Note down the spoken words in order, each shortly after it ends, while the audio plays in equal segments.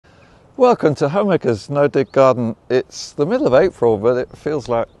Welcome to Homemaker's No Dig Garden. It's the middle of April, but it feels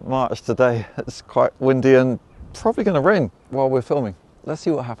like March today. It's quite windy and probably going to rain while we're filming. Let's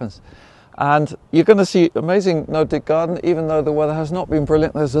see what happens. And you're going to see amazing No Dig Garden, even though the weather has not been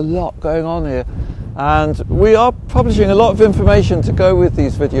brilliant. There's a lot going on here. And we are publishing a lot of information to go with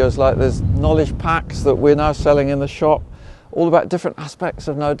these videos, like there's knowledge packs that we're now selling in the shop, all about different aspects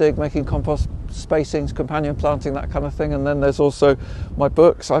of no dig, making compost, spacings, companion planting, that kind of thing. And then there's also my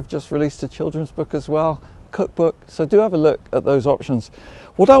books. I've just released a children's book as well, cookbook. So do have a look at those options.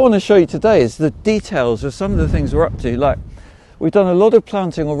 What I want to show you today is the details of some of the things we're up to. Like, we've done a lot of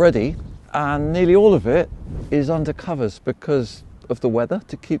planting already, and nearly all of it is under covers because of the weather,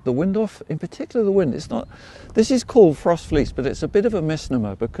 to keep the wind off, in particular the wind. This is called frost fleece, but it's a bit of a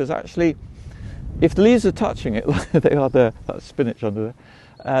misnomer because actually, if the leaves are touching it, like they are there, that's spinach under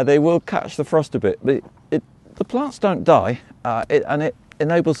there, they will catch the frost a bit. But the plants don't die, and it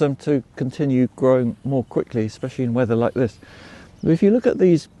enables them to continue growing more quickly, especially in weather like this. But if you look at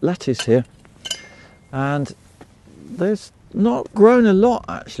these lettuce here, and there's not grown a lot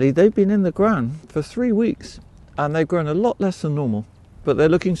actually. They've been in the ground for 3 weeks, and they've grown a lot less than normal, but they're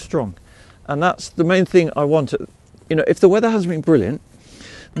looking strong. And that's the main thing I want. You know, if the weather hasn't been brilliant,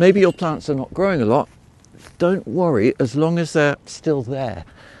 maybe your plants are not growing a lot, don't worry, as long as they're still there.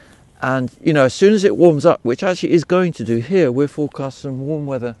 And, you know, as soon as it warms up, which actually is going to do here, we're forecasting some warm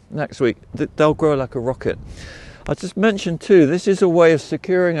weather next week, they'll grow like a rocket. I just mentioned too, this is a way of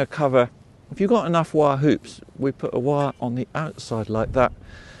securing a cover. If you've got enough wire hoops, we put a wire on the outside like that.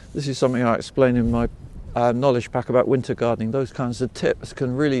 This is something I explain in my knowledge pack about winter gardening. Those kinds of tips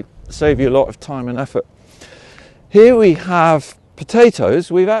can really save you a lot of time and effort. Here we have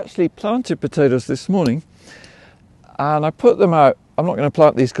potatoes. We've actually planted potatoes this morning, and I put them out. I'm not going to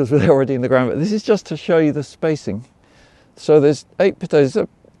plant these because they're already in the ground, but this is just to show you the spacing. So there's 8 potatoes,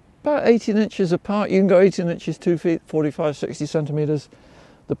 about 18 inches apart. You can go 18 inches, 2 feet, 45, 60 centimetres.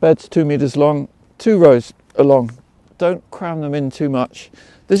 The bed's 2 metres long, 2 rows along. Don't cram them in too much.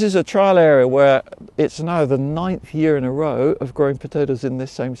 This is a trial area where it's now the 9th year in a row of growing potatoes in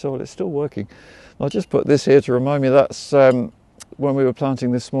this same soil. It's still working. I'll just put this here to remind me that's when we were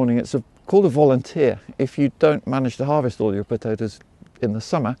planting this morning. It's called a volunteer. If you don't manage to harvest all your potatoes in the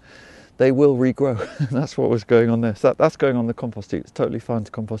summer, they will regrow. That's what was going on there. So that's going on the compost heap. It's totally fine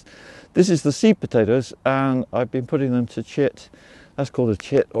to compost. This is the seed potatoes, and I've been putting them to chit. That's called a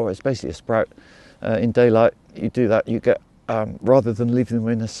chit, or it's basically a sprout. In daylight, you do that, you get, rather than leaving them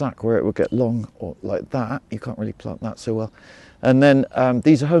in a sack where it will get long or like that, you can't really plant that so well. And then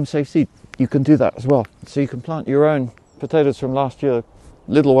these are home safe seed. You can do that as well. So you can plant your own potatoes from last year,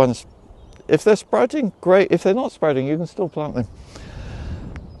 little ones. If they're sprouting, great. If they're not sprouting, you can still plant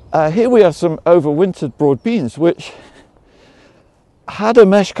them. Here we have some overwintered broad beans, which had a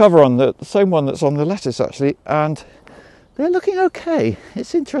mesh cover on, the same one that's on the lettuce actually, and they're looking okay.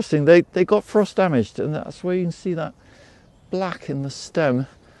 It's interesting, they got frost damaged, and that's where you can see that black in the stem.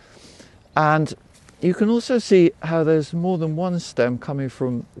 And you can also see how there's more than one stem coming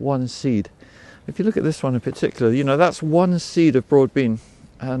from one seed. If you look at this one in particular, you know, that's one seed of broad bean,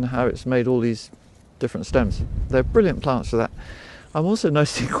 and how it's made all these different stems. They're brilliant plants for that. I'm also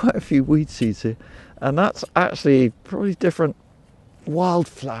noticing quite a few weed seeds here, and that's actually probably different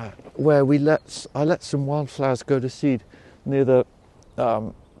wildflower, where I let some wildflowers go to seed near the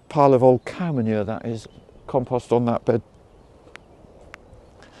pile of old cow manure that is compost on that bed.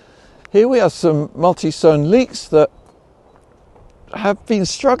 Here we have some multi-sown leeks that have been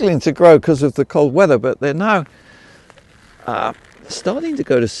struggling to grow because of the cold weather, but they're now starting to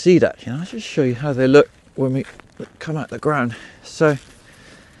go to seed actually. I'll just show you how they look when we come out the ground. So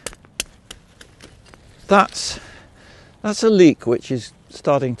that's a leek which is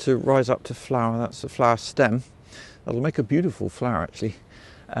starting to rise up to flower. That's the flower stem. That'll make a beautiful flower actually.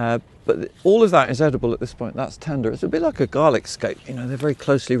 But all of that is edible at this point. That's tender. It's a bit like a garlic scape, you know, they're very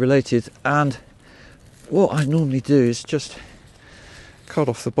closely related. And what I normally do is just cut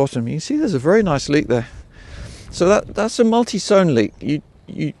off the bottom. You can see there's a very nice leek there. So that's a multi-sown leek.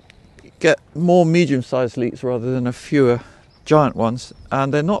 You get more medium-sized leeks rather than a fewer giant ones,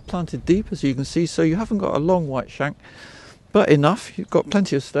 and they're not planted deep, as you can see, so you haven't got a long white shank, but enough. You've got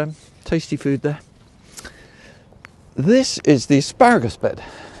plenty of stem. Tasty food there. This is the asparagus bed.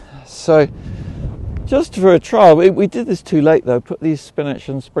 So just for a trial, we did this too late though, put these spinach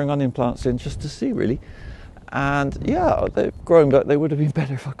and spring onion plants in just to see really. And yeah, they're growing, but they would have been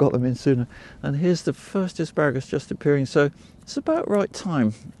better if I got them in sooner. And here's the first asparagus just appearing, so it's about right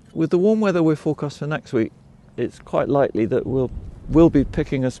time. With the warm weather we're forecast for next week, it's quite likely that we'll be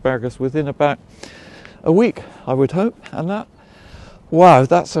picking asparagus within about a week, I would hope. And that Wow,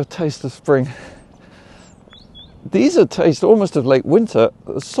 that's a taste of spring. These are taste almost of late winter.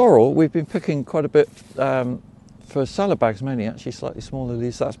 The sorrel, we've been picking quite a bit for salad bags mainly, actually slightly smaller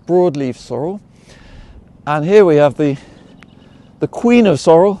leaves. That's broadleaf sorrel. And here we have the queen of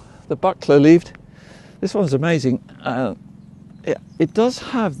sorrel, the buckler-leaved. This one's amazing. It does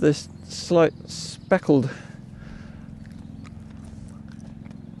have this slight speckled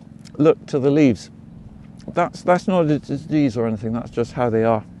look to the leaves. That's not a disease or anything, that's just how they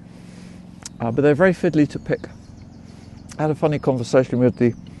are. But they're very fiddly to pick. I had a funny conversation with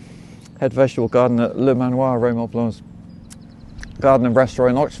the head vegetable gardener at Le Manoir, Raymond Blanc's garden and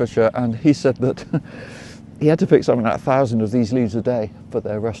restaurant in Oxfordshire, and he said that he had to pick something like 1,000 of these leaves a day for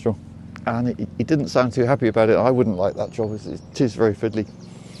their restaurant, and he didn't sound too happy about it. I wouldn't like that job, it is very fiddly.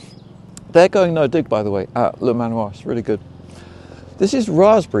 They're going no dig, by the way, at Le Manoir. It's really good. This is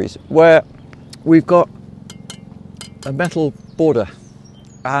raspberries, where we've got a metal border,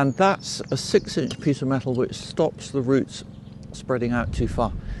 and that's a 6-inch piece of metal which stops the roots spreading out too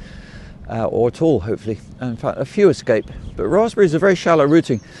far, or at all, hopefully. In fact, a few escape, but raspberries are very shallow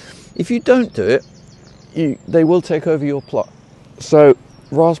rooting. If you don't do it, they will take over your plot. So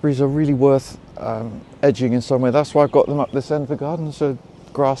raspberries are really worth edging in some way. That's why I've got them up this end of the garden, so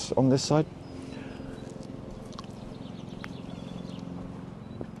grass on this side.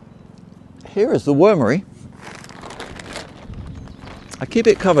 Here is the wormery. I keep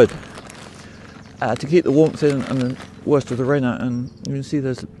it covered to keep the warmth in and the worst of the rain out, and you can see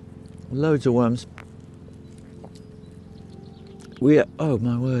there's loads of worms. Oh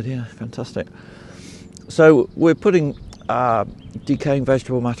my word, yeah, fantastic. So we're putting decaying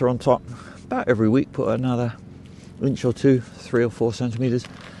vegetable matter on top about every week, put another inch or two, 3 or 4 centimetres,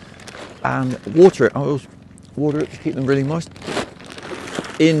 and water it. I always water it to keep them really moist.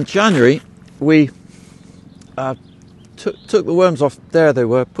 In January, we took the worms off. There they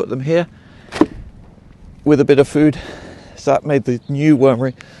were, put them here with a bit of food, so that made the new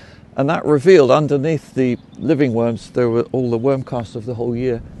wormery, and that revealed underneath the living worms there were all the worm casts of the whole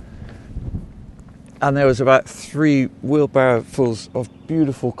year, and there was about 3 wheelbarrowfuls of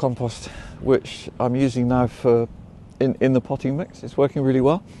beautiful compost, which I'm using now for in the potting mix. It's working really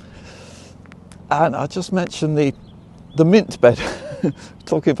well. And I just mentioned the mint bed.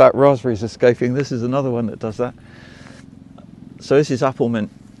 Talking about raspberries escaping, this is another one that does that. So this is apple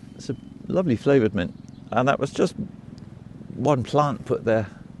mint. It's a lovely flavoured mint, and that was just one plant put there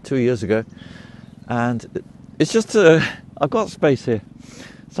 2 years ago, and it's just I've got space here,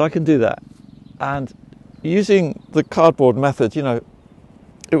 so I can do that. And using the cardboard method, you know,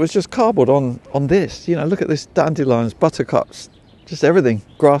 it was just cardboard on this. You know, look at this: dandelions, buttercups, just everything,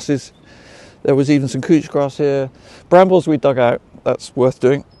 grasses. There was even some couch grass here, brambles we dug out. That's worth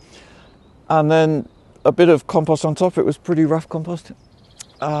doing, and then a bit of compost on top. It was pretty rough compost.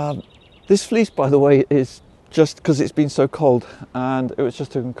 This fleece, by the way, is just because it's been so cold, and it was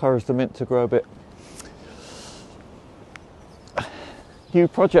just to encourage the mint to grow a bit. New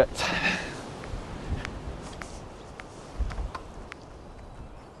project.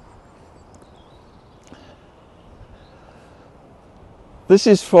 This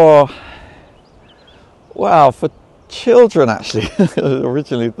is for children, actually.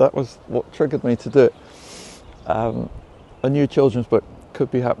 Originally, that was what triggered me to do it. A new children's book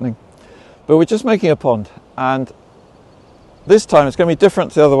could be happening. But we're just making a pond, and this time it's going to be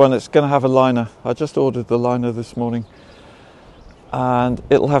different to the other one. It's going to have a liner. I just ordered the liner this morning, and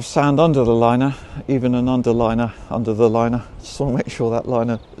it'll have sand under the liner, even an underliner under the liner. Just want to make sure that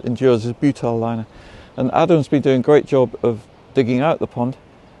liner endures. It's a butyl liner. And Adam's been doing a great job of digging out the pond.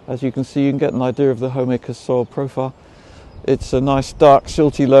 As you can see, you can get an idea of the homemaker's soil profile. It's a nice dark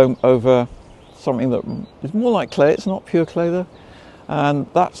silty loam over something that is more like clay. It's not pure clay though. And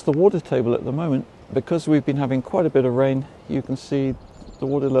that's the water table at the moment. Because we've been having quite a bit of rain, you can see the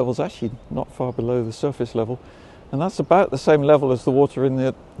water level's actually not far below the surface level. And that's about the same level as the water in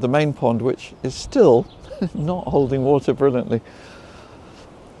the main pond, which is still not holding water brilliantly.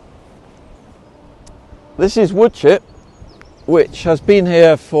 This is wood chip, which has been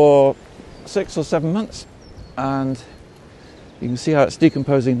here for 6 or 7 months, and you can see how it's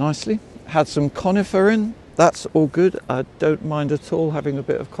decomposing nicely. Had some conifer in, that's all good. I don't mind at all having a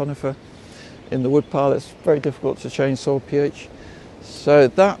bit of conifer in the wood pile. It's very difficult to change soil pH. So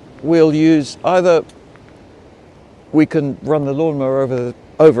that we'll use, either we can run the lawnmower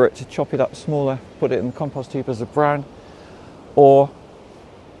over it to chop it up smaller, put it in the compost heap as a brown, or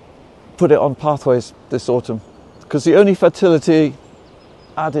put it on pathways this autumn. Because the only fertility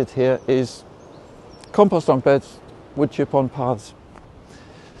added here is compost on beds, wood chip on paths.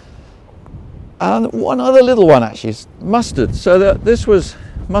 And one other little one actually is mustard. So this was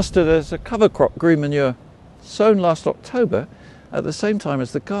mustard as a cover crop green manure sown last October at the same time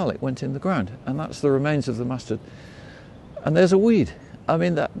as the garlic went in the ground, and that's the remains of the mustard. And there's a weed. I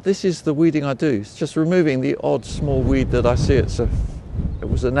mean, this is the weeding I do. It's just removing the odd small weed that I see. It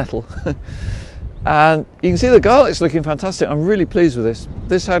was a nettle. And you can see the garlic's looking fantastic. I'm really pleased with this.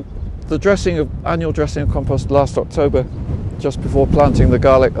 This had the annual dressing of compost last October, just before planting the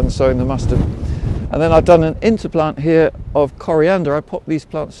garlic and sowing the mustard. And then I've done an interplant here of coriander. I popped these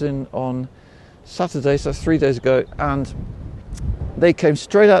plants in on Saturday, so that's 3 days ago, and they came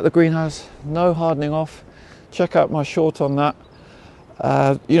straight out of the greenhouse, no hardening off. Check out my short on that.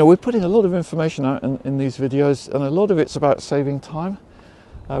 You know, we're putting a lot of information out in these videos, and a lot of it's about saving time.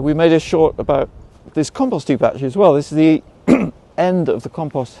 We made a short about this compost heap actually as well. This is the end of the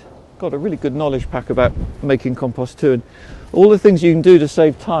compost. Got a really good knowledge pack about making compost too, and all the things you can do to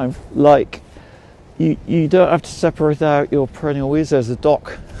save time, like you don't have to separate out your perennial weeds. There's a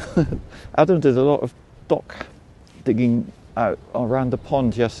dock. Adam did a lot of dock digging out around the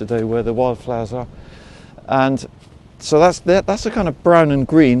pond yesterday where the wildflowers are, and so that's a kind of brown and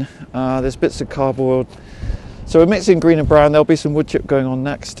green. There's bits of cardboard, so we're mixing green and brown. There'll be some wood chip going on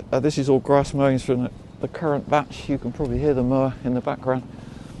next. This is all grass mowings from the current batch. You can probably hear the mower in the background.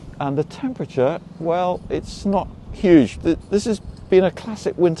 And the temperature, well, it's not huge. This has been a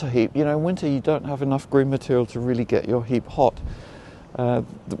classic winter heap. You know, in winter you don't have enough green material to really get your heap hot.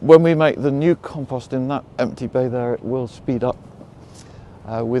 When we make the new compost in that empty bay there, it will speed up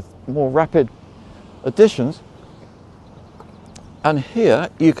with more rapid additions. And here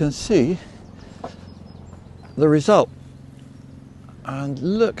you can see the result. And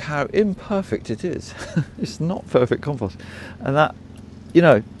look how imperfect it is. It's not perfect compost. And that, you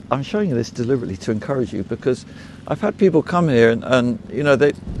know, I'm showing you this deliberately to encourage you, because I've had people come here and you know,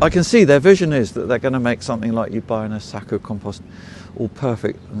 I can see their vision is that they're going to make something like you buy in a sack of compost, all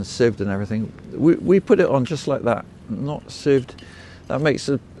perfect and sieved and everything. We put it on just like that, not sieved. That makes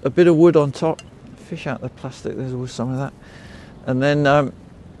a bit of wood on top. Fish out the plastic, there's always some of that. And then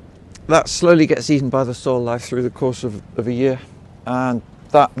that slowly gets eaten by the soil life through the course of a year, and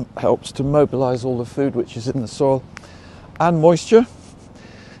that helps to mobilize all the food which is in the soil and moisture.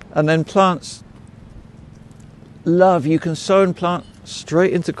 And then plants love, you can sow and plant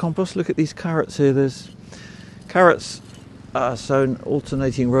straight into compost. Look at these carrots here. There's carrots sown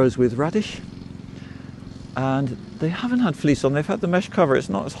alternating rows with radish, and they haven't had fleece on. They've had the mesh cover. It's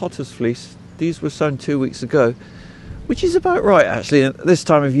not as hot as fleece. These were sown 2 weeks ago, which is about right actually at this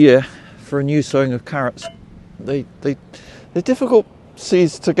time of year for a new sowing of carrots. They're difficult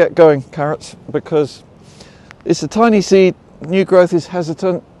seeds to get going, carrots, because it's a tiny seed. New growth is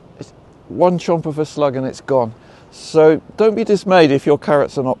hesitant. It's one chomp of a slug and it's gone. So don't be dismayed if your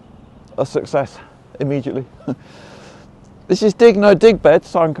carrots are not a success immediately. This is dig no dig bed,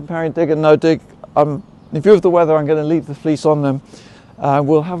 so I'm comparing dig and no dig. In view of the weather, I'm going to leave the fleece on them.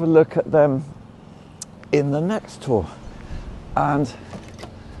 We'll have a look at them in the next tour, and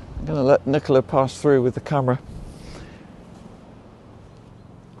I'm going to let Nicola pass through with the camera.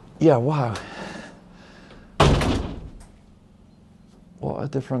 Yeah, wow. What a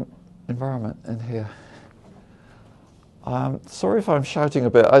different environment in here. Sorry if I'm shouting a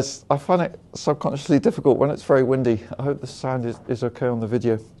bit. I find it subconsciously difficult when it's very windy. I hope the sound is okay on the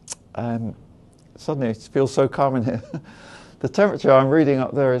video. Suddenly it feels so calm in here. The temperature I'm reading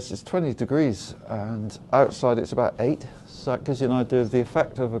up there is 20 degrees, and outside it's about 8. So that gives you an idea of the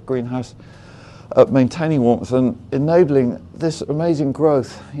effect of a greenhouse at maintaining warmth and enabling this amazing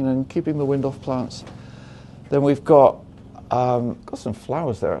growth, you know, and keeping the wind off plants. Then we've got some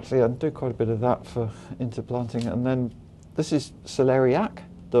flowers there actually. I do quite a bit of that for interplanting. And then this is celeriac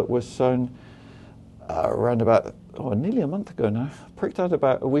that was sown around about nearly a month ago now. Pricked out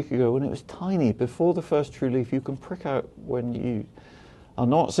about a week ago when it was tiny, before the first true leaf. You can prick out when you are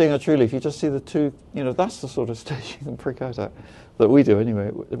not seeing a true leaf. You just see the two, you know, that's the sort of stage you can prick out at, that we do anyway.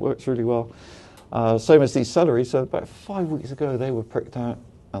 It works really well. Same as these celery. So about 5 weeks ago they were pricked out,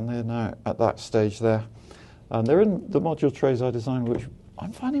 and they're now at that stage there. And they're in the module trays I designed, which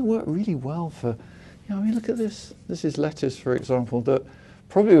I'm finding work really well for, you know, I mean, look at this. This is lettuce, for example, that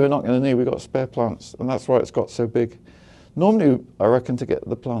probably we're not going to need. We've got spare plants, and that's why it's got so big. Normally, I reckon to get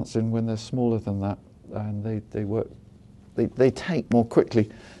the plants in when they're smaller than that, and they work, they take more quickly.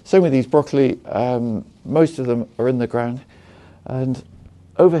 Same with these broccoli. Most of them are in the ground. And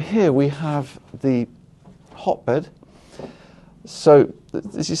over here we have the hotbed. So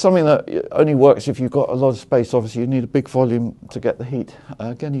this is something that only works if you've got a lot of space. Obviously you need a big volume to get the heat.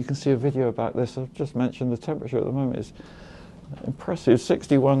 Again, you can see a video about this. I've just mentioned the temperature at the moment is impressive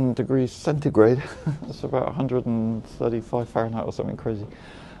 61 degrees centigrade. That's about 135 Fahrenheit or something crazy.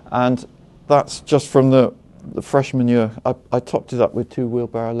 And that's just from the fresh manure. I topped it up with 2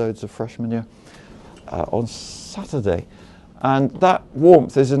 wheelbarrow loads of fresh manure on Saturday. And that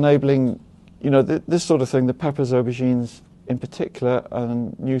warmth is enabling, you know, this sort of thing, the peppers, aubergines in particular,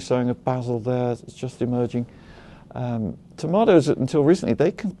 and new sowing of basil there, it's just emerging. Tomatoes, until recently,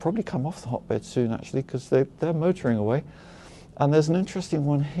 they can probably come off the hotbed soon, actually, because they're motoring away. And there's an interesting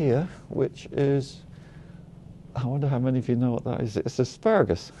one here, which is, I wonder how many of you know what that is. It's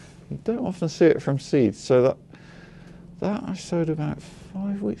asparagus. You don't often see it from seeds. So that I sowed about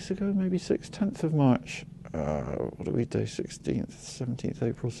 5 weeks ago, maybe 10th of March. What do we do? 16th, 17th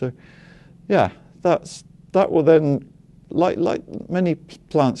April. So, yeah, that will then, like many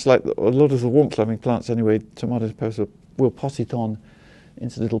plants, like a lot of the warmth-loving plants anyway, tomatoes will pot it on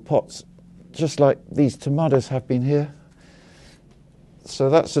into little pots, just like these tomatoes have been here. So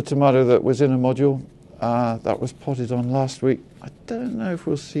that's a tomato that was in a module that was potted on last week. I don't know if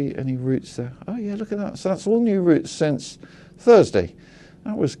we'll see any roots there. Oh yeah, look at that. So that's all new roots since Thursday.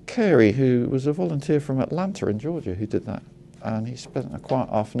 That was Carey, who was a volunteer from Atlanta in Georgia, who did that. And he spent a quiet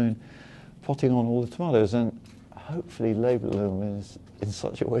afternoon potting on all the tomatoes and hopefully labelling them in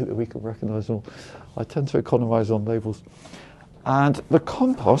such a way that we can recognise them all. I tend to economise on labels. And the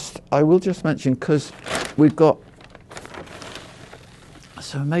compost, I will just mention, because we've got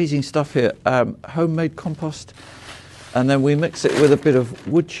some amazing stuff here. Homemade compost, and then we mix it with a bit of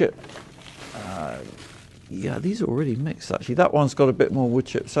wood chip. Yeah, these are already mixed actually. That one's got a bit more wood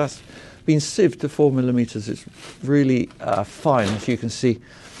chips. That's been sieved to 4 millimetres. It's really fine, as you can see.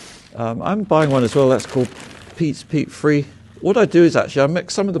 I'm buying one as well. That's called peat free. What I do is actually I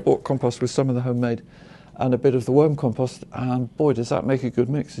mix some of the bought compost with some of the homemade and a bit of the worm compost, and boy, does that make a good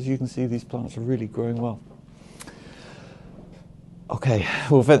mix. As you can see, these plants are really growing well. Okay,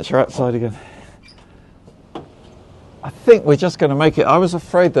 we'll venture outside again. I think we're just going to make it. I was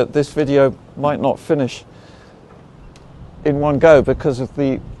afraid that this video might not finish in one go because of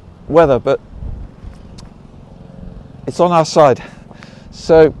the weather, but it's on our side.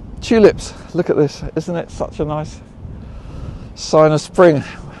 So tulips, look at this. Isn't it such a nice sign of spring?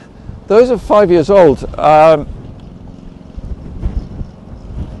 Those are 5 years old.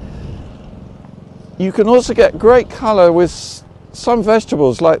 You can also get great colour with some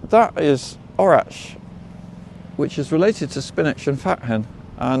vegetables, like that is orach, which is related to spinach and fat hen,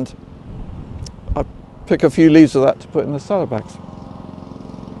 and I pick a few leaves of that to put in the salad bags.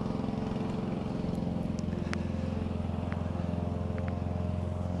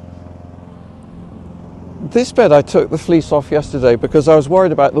 This bed I took the fleece off yesterday because I was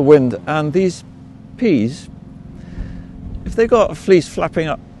worried about the wind, and these peas, if they got a fleece flapping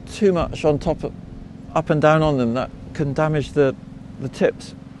up too much on top of, up and down on them, that can damage the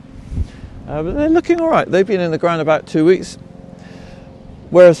tips. But they're looking all right. They've been in the ground about 2 weeks.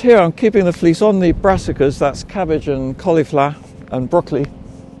 Whereas here I'm keeping the fleece on the brassicas, that's cabbage and cauliflower and broccoli.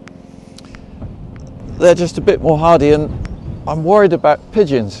 They're just a bit more hardy, and I'm worried about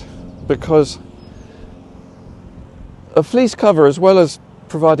pigeons because a fleece cover, as well as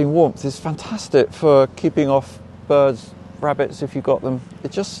providing warmth, is fantastic for keeping off birds, rabbits if you've got them.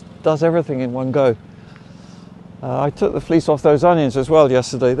 It just does everything in one go. I took the fleece off those onions as well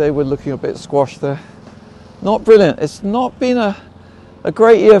yesterday. They were looking a bit squashed there. Not brilliant. It's not been a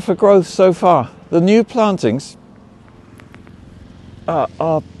great year for growth so far. The new plantings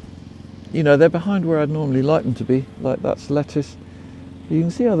are, you know, they're behind where I'd normally like them to be. Like that's lettuce. You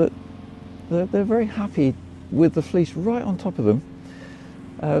can see how they're very happy with the fleece right on top of them.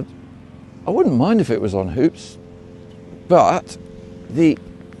 I wouldn't mind if it was on hoops, but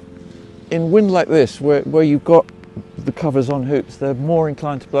in wind like this, where you've got the covers on hoops, they're more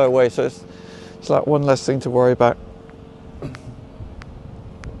inclined to blow away, so it's like one less thing to worry about.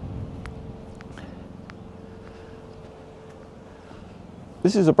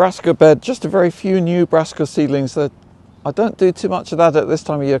 This is a brassica bed, just a very few new brassica seedlings. I don't do too much of that at this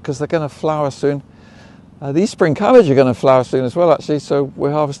time of year because they're going to flower soon. These spring cabbage are going to flower soon as well, actually, so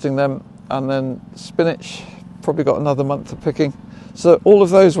we're harvesting them. And then spinach, probably got another month of picking. So all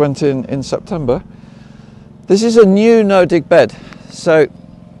of those went in September. This is a new no-dig bed, so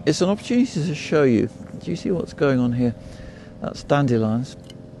it's an opportunity to show you. Do you see what's going on here? That's dandelions.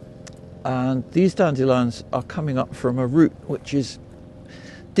 And these dandelions are coming up from a root which is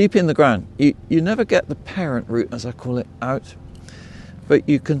deep in the ground. You never get the parent root, as I call it, out, but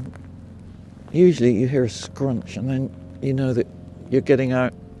you can, usually you hear a scrunch and then you know that you're getting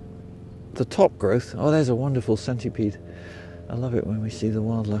out the top growth. Oh, there's a wonderful centipede. I love it when we see the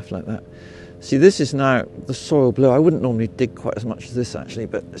wildlife like that. See, this is now the soil blue. I wouldn't normally dig quite as much as this actually,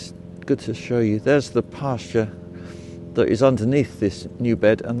 but it's good to show you. There's the pasture that is underneath this new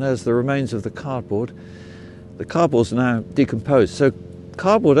bed, and there's the remains of the cardboard. The cardboard's now decomposed, so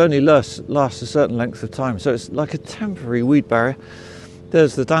cardboard only lasts a certain length of time, so it's like a temporary weed barrier.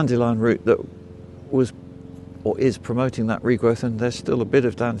 There's the dandelion root that was or is promoting that regrowth, and there's still a bit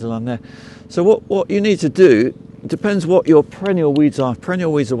of dandelion there. So what you need to do depends what your perennial weeds are.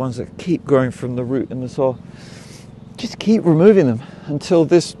 Perennial weeds are ones that keep growing from the root in the soil. Just keep removing them until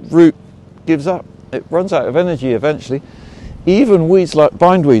this root gives up. It runs out of energy eventually. Even weeds like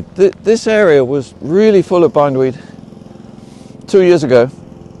bindweed. This area was really full of bindweed 2 years ago,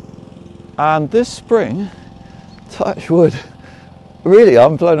 and this spring, touch wood, really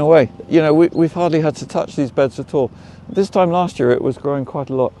I'm blown away. You know, we've hardly had to touch these beds at all. This time last year it was growing quite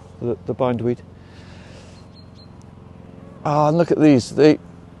a lot, the bindweed. And look at these.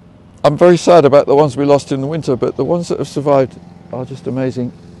 I'm very sad about the ones we lost in the winter, but the ones that have survived are just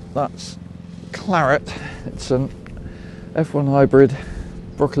amazing. That's claret. It's an F1 hybrid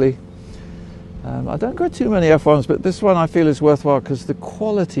broccoli. I don't grow too many F1s, but this one I feel is worthwhile because the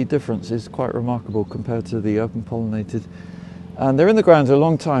quality difference is quite remarkable compared to the open pollinated. And they're in the ground a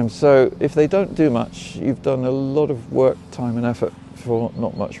long time, so if they don't do much, you've done a lot of work, time and effort for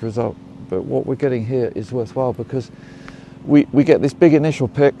not much result. But what we're getting here is worthwhile because we get this big initial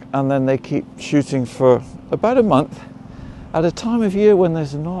pick, and then they keep shooting for about a month at a time of year when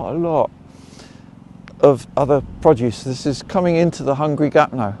there's not a lot of other produce. This is coming into the hungry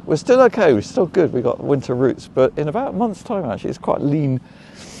gap now. We're still okay, we're still good, we got winter roots, but in about a month's time actually it's quite lean.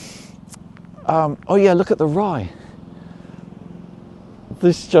 Oh yeah, look at the rye.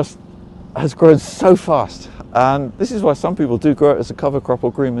 This just has grown so fast, and this is why some people do grow it as a cover crop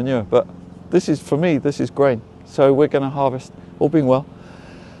or green manure, but this is, for me, this is grain. So we're going to harvest, all being well.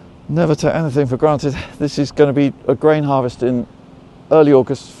 Never take anything for granted. This is going to be a grain harvest in early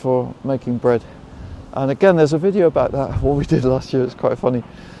August for making bread. And again, there's a video about that, what we did last year. It's quite funny.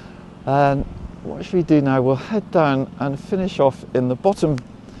 And what should we do now? We'll head down and finish off in the bottom,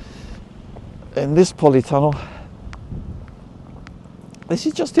 in this polytunnel. This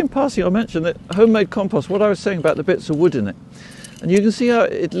is just in passing. I mentioned that homemade compost, what I was saying about the bits of wood in it. And you can see how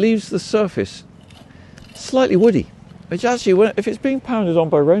it leaves the surface slightly woody, which actually, if it's being pounded on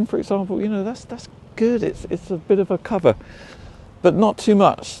by rain, for example, you know, that's good. It's a bit of a cover, but not too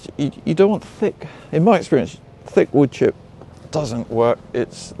much. You don't want thick. In my experience, thick wood chip doesn't work.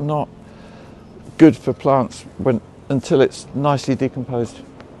 It's not good for plants until it's nicely decomposed.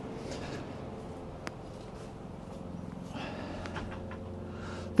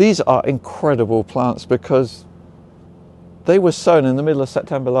 These are incredible plants because they were sown in the middle of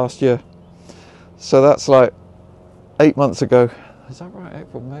September last year. So that's like 8 months ago. Is that right?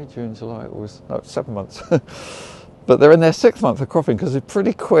 April, May, June, July, August. No, 7 months. But they're in their 6th month of cropping because it's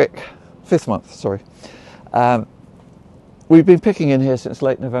pretty quick. 5th month, sorry. We've been picking in here since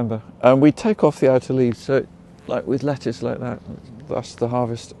late November, and we take off the outer leaves. So, like with lettuce, like that, that's the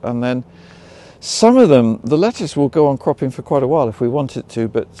harvest. And then some of them, the lettuce will go on cropping for quite a while if we want it to,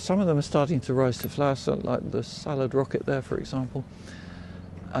 but some of them are starting to rise to flower, so like the salad rocket there, for example.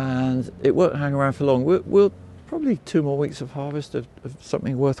 And it won't hang around for long. We'll probably 2 more weeks of harvest of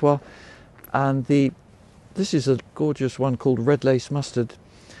something worthwhile. And this is a gorgeous one called red lace mustard,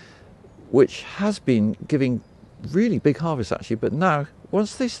 which has been giving really big harvests actually, but now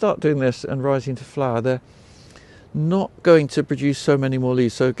once they start doing this and rising to flower, they're not going to produce so many more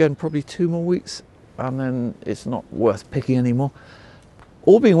leaves. So again, probably 2 more weeks, and then it's not worth picking anymore.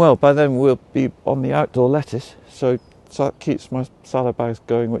 All being well, by then we'll be on the outdoor lettuce, so that keeps my salad bags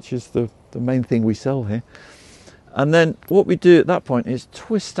going, which is the main thing we sell here. And then what we do at that point is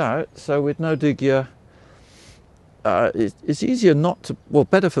twist out, so with no dig gear, it's easier not to, well,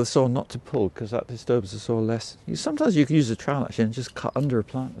 better for the soil not to pull, because that disturbs the soil less. Sometimes you can use a trowel actually and just cut under a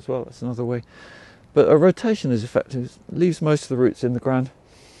plant as well. That's another way. But a rotation is effective. It leaves most of the roots in the ground.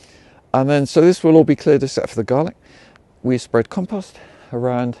 And then, so this will all be cleared except for the garlic. We spread compost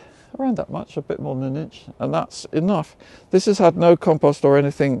around that much, a bit more than an inch, and that's enough. This has had no compost or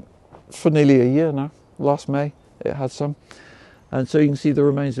anything for nearly a year now. Last May it had some, and so you can see the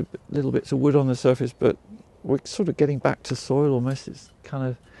remains of little bits of wood on the surface, but we're sort of getting back to soil almost. It's kind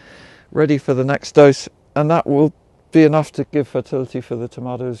of ready for the next dose, and that will be enough to give fertility for the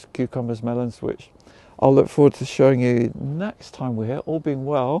tomatoes, cucumbers, melons, which I'll look forward to showing you next time we're here, all being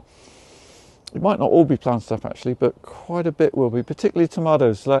well. It might not all be plant stuff actually, but quite a bit will be, particularly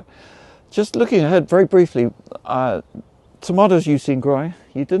tomatoes. Like, just looking ahead very briefly, tomatoes you've seen growing.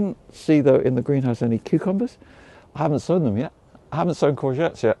 You didn't see though in the greenhouse any cucumbers. I haven't sown them yet. I haven't sown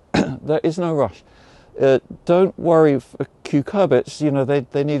courgettes yet. There is no rush. Don't worry for cucurbits, you know,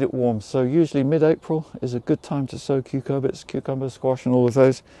 they need it warm. So usually mid-April is a good time to sow cucurbits, cucumber, squash and all of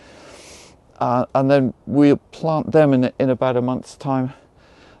those. And then we'll plant them in about a month's time.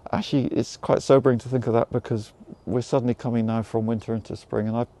 Actually, it's quite sobering to think of that because we're suddenly coming now from winter into spring.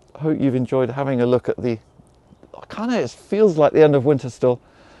 And I hope you've enjoyed having a look at the, kind of, it feels like the end of winter still.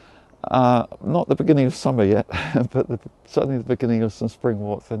 Not the beginning of summer yet, but certainly the beginning of some spring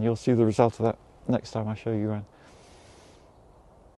warmth, and you'll see the result of that next time I show you around.